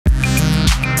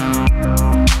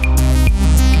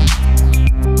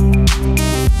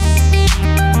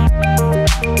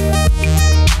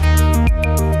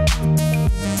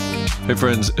Hey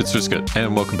friends, it's Risket,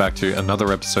 and welcome back to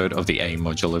another episode of the AE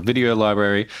Modular Video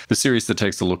Library, the series that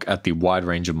takes a look at the wide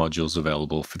range of modules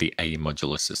available for the AE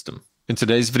Modular system. In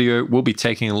today's video, we'll be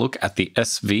taking a look at the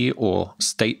SV or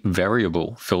state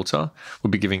variable filter.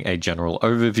 We'll be giving a general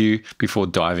overview before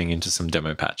diving into some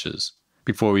demo patches.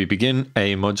 Before we begin,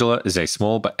 AE Modular is a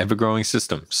small but ever-growing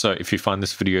system, so if you find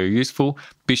this video useful,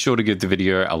 be sure to give the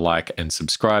video a like and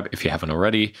subscribe if you haven't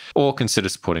already, or consider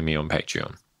supporting me on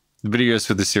Patreon. The videos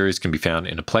for this series can be found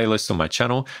in a playlist on my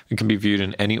channel and can be viewed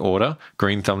in any order.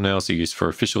 Green thumbnails are used for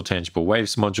official Tangible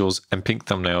Waves modules, and pink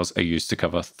thumbnails are used to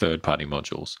cover third-party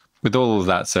modules. With all of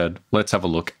that said, let's have a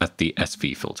look at the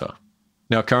SV filter.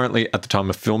 Now, currently, at the time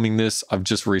of filming this, I've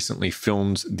just recently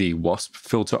filmed the WASP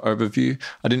filter overview.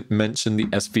 I didn't mention the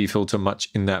SV filter much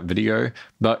in that video,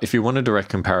 but if you want a direct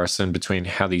comparison between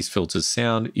how these filters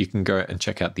sound, you can go and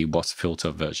check out the WASP filter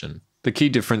version. The key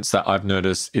difference that I've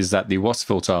noticed is that the WASP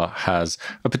filter has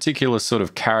a particular sort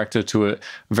of character to it,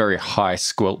 very high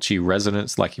squelchy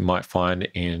resonance like you might find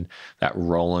in that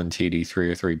Roland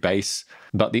TD303 bass,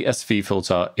 but the SV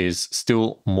filter is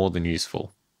still more than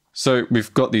useful. So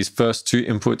we've got these first two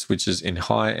inputs, which is in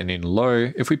high and in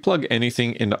low. If we plug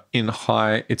anything in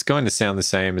high, it's going to sound the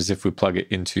same as if we plug it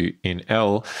into in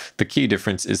L. The key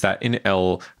difference is that in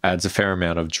L adds a fair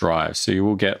amount of drive. So you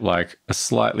will get like a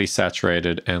slightly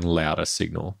saturated and louder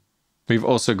signal. We've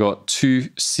also got two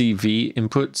CV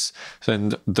inputs,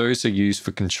 and those are used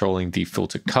for controlling the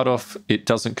filter cutoff. It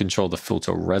doesn't control the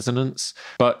filter resonance,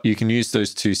 but you can use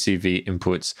those two CV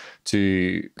inputs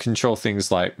to control things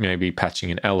like maybe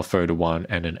patching an LFO to one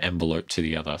and an envelope to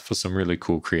the other for some really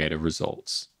cool creative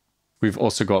results. We've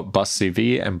also got bus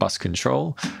CV and bus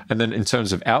control. And then in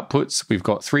terms of outputs, we've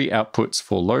got 3 outputs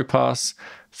for low pass,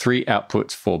 3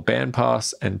 outputs for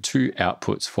bandpass, and 2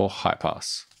 outputs for high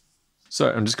pass. So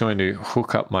I'm just going to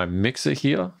hook up my mixer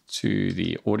here to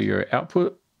the audio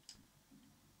output.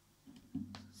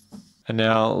 And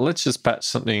now let's just patch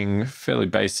something fairly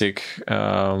basic.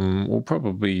 We'll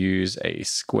probably use a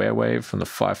square wave from the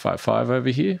 555 over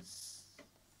here.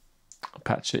 I'll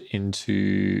patch it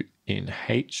into in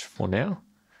H for now.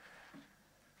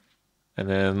 And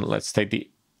then let's take the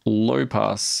low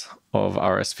pass of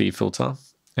our SV filter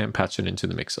and patch it into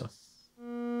the mixer.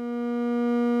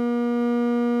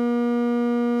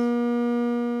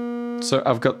 So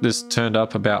I've got this turned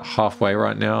up about halfway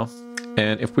right now.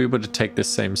 And if we were to take this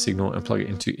same signal and plug it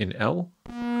into in L,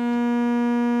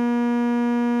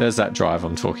 there's that drive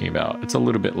I'm talking about. It's a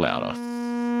little bit louder.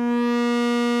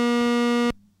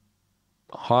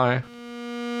 High,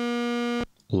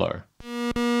 low.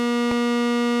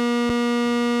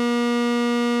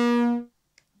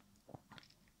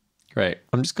 Great.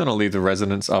 I'm just going to leave the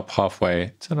resonance up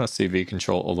halfway, turn our CV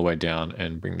control all the way down,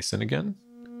 and bring this in again.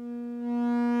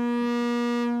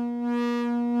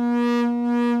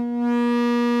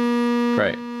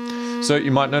 Great. So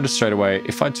you might notice straight away,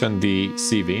 if I turn the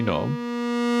CV knob,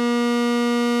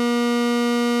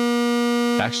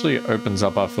 it actually opens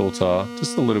up our filter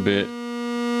just a little bit,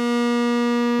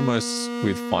 almost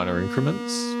with finer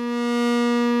increments.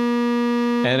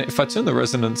 And if I turn the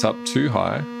resonance up too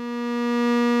high,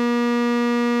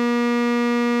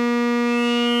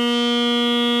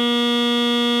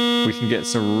 we can get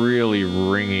some really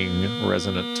ringing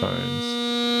resonant tones.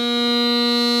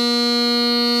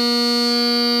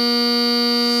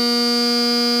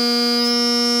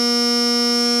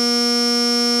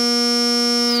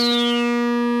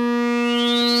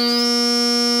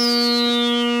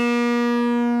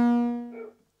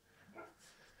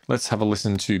 Let's have a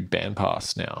listen to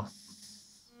Bandpass now.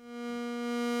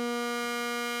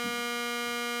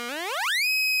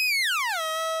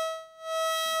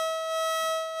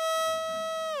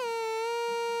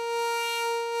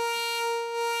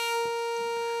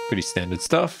 Pretty standard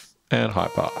stuff, and high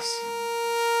pass.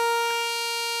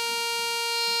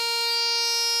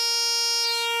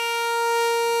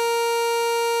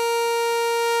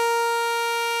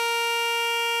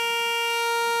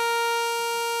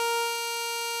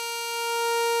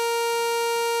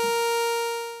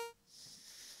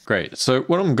 Great. So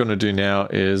what I'm going to do now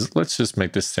is let's just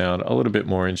make this sound a little bit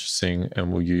more interesting,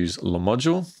 and we'll use La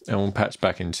Module and we'll patch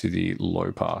back into the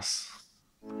low pass.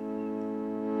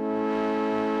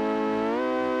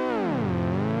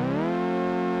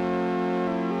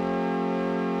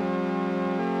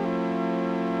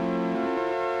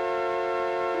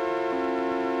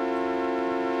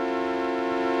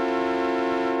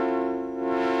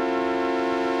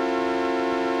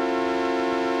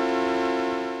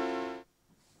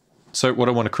 So what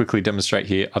I want to quickly demonstrate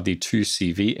here are the two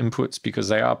CV inputs because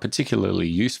they are particularly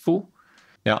useful.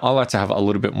 Now, I like to have a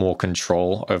little bit more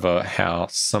control over how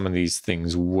some of these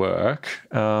things work.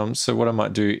 So what I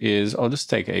might do is I'll just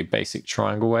take a basic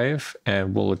triangle wave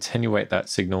and we'll attenuate that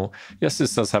signal. Yes,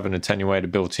 this does have an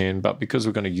attenuator built in, but because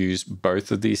we're going to use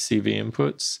both of these CV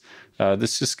inputs,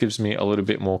 this just gives me a little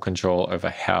bit more control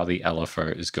over how the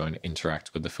LFO is going to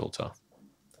interact with the filter.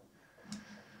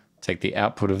 Take the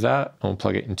output of that and we'll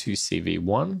plug it into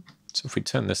CV1. So if we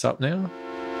turn this up now,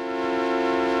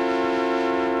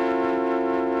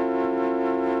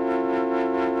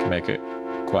 make it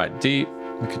quite deep.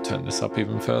 We could turn this up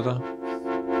even further.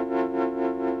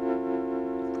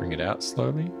 Bring it out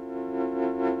slowly.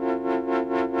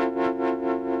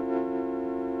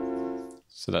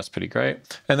 So that's pretty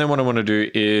great. And then what I want to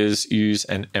do is use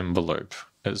an envelope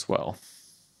as well.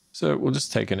 So we'll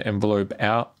just take an envelope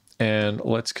out and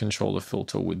let's control the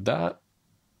filter with that.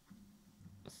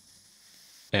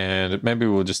 And maybe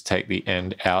we'll just take the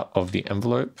end out of the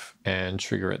envelope and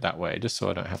trigger it that way, just so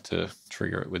I don't have to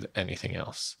trigger it with anything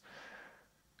else.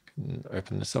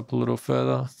 Open this up a little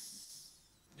further.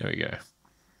 There we go.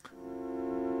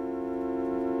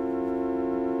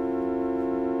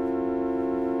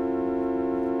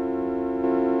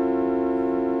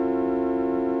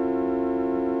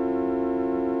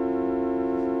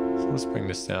 So let's bring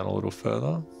this down a little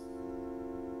further.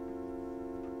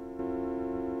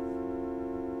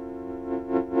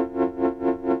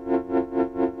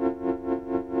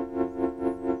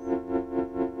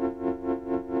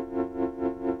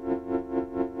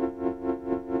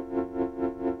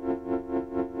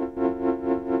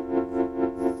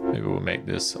 Maybe we'll make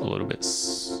this a little bit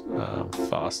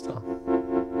faster.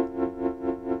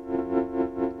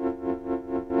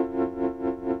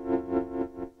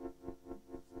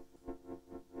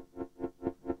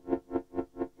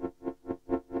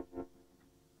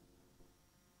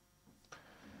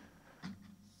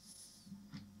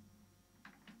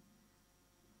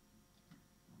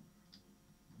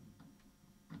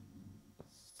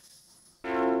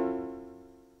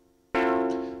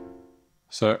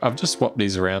 So I've just swapped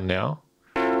these around now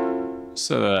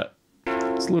so that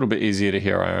it's a little bit easier to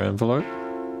hear our envelope.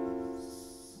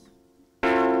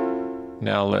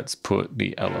 Now let's put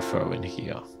the LFO in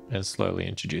here and slowly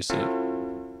introduce it.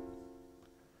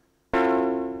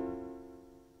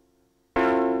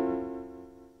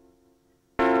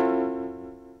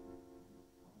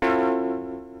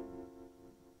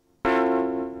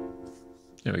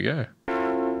 There we go.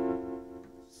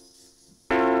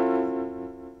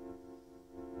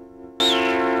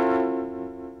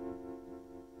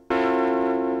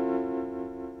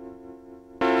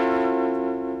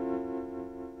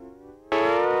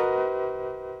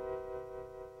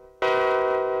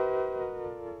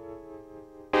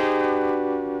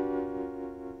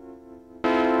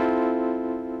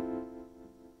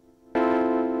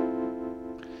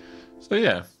 So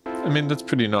yeah, I mean, that's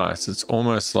pretty nice. It's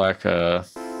almost like a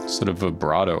sort of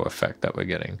vibrato effect that we're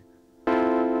getting.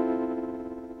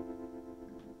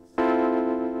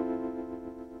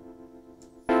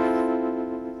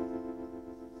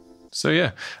 So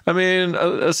yeah, I mean,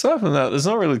 aside from that, there's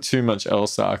not really too much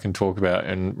else that I can talk about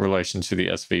in relation to the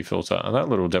SV filter, and that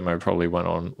little demo probably went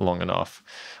on long enough.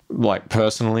 Like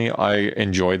personally, I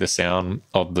enjoy the sound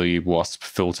of the wasp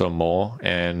filter more,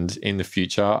 and in the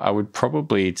future, I would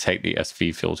probably take the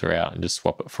SV filter out and just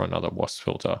swap it for another wasp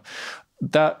filter.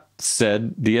 That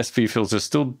said, the SV filter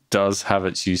still does have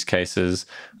its use cases.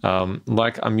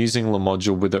 Like I'm using the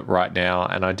module with it right now,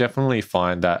 and I definitely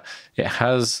find that it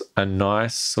has a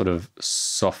nice sort of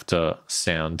softer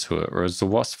sound to it, whereas the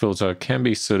wasp filter can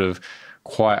be sort of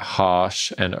quite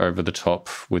harsh and over the top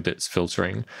with its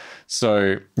filtering.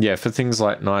 So yeah, for things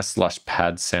like nice lush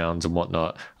pad sounds and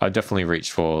whatnot, I definitely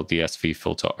reach for the SV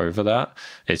filter over that.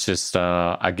 It's just,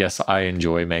 I guess I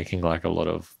enjoy making like a lot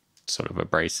of sort of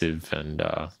abrasive and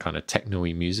kind of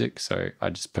techno-y music, so I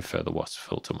just prefer the wasp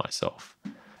filter myself.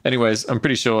 Anyways, I'm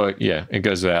pretty sure, yeah, it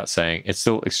goes without saying, it's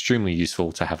still extremely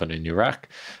useful to have it in your rack.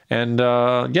 And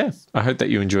yeah, I hope that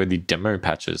you enjoyed the demo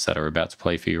patches that are about to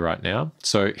play for you right now.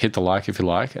 So hit the like if you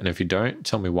like, and if you don't,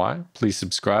 tell me why. Please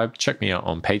subscribe, check me out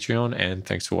on Patreon, and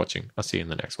thanks for watching. I'll see you in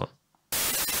the next one.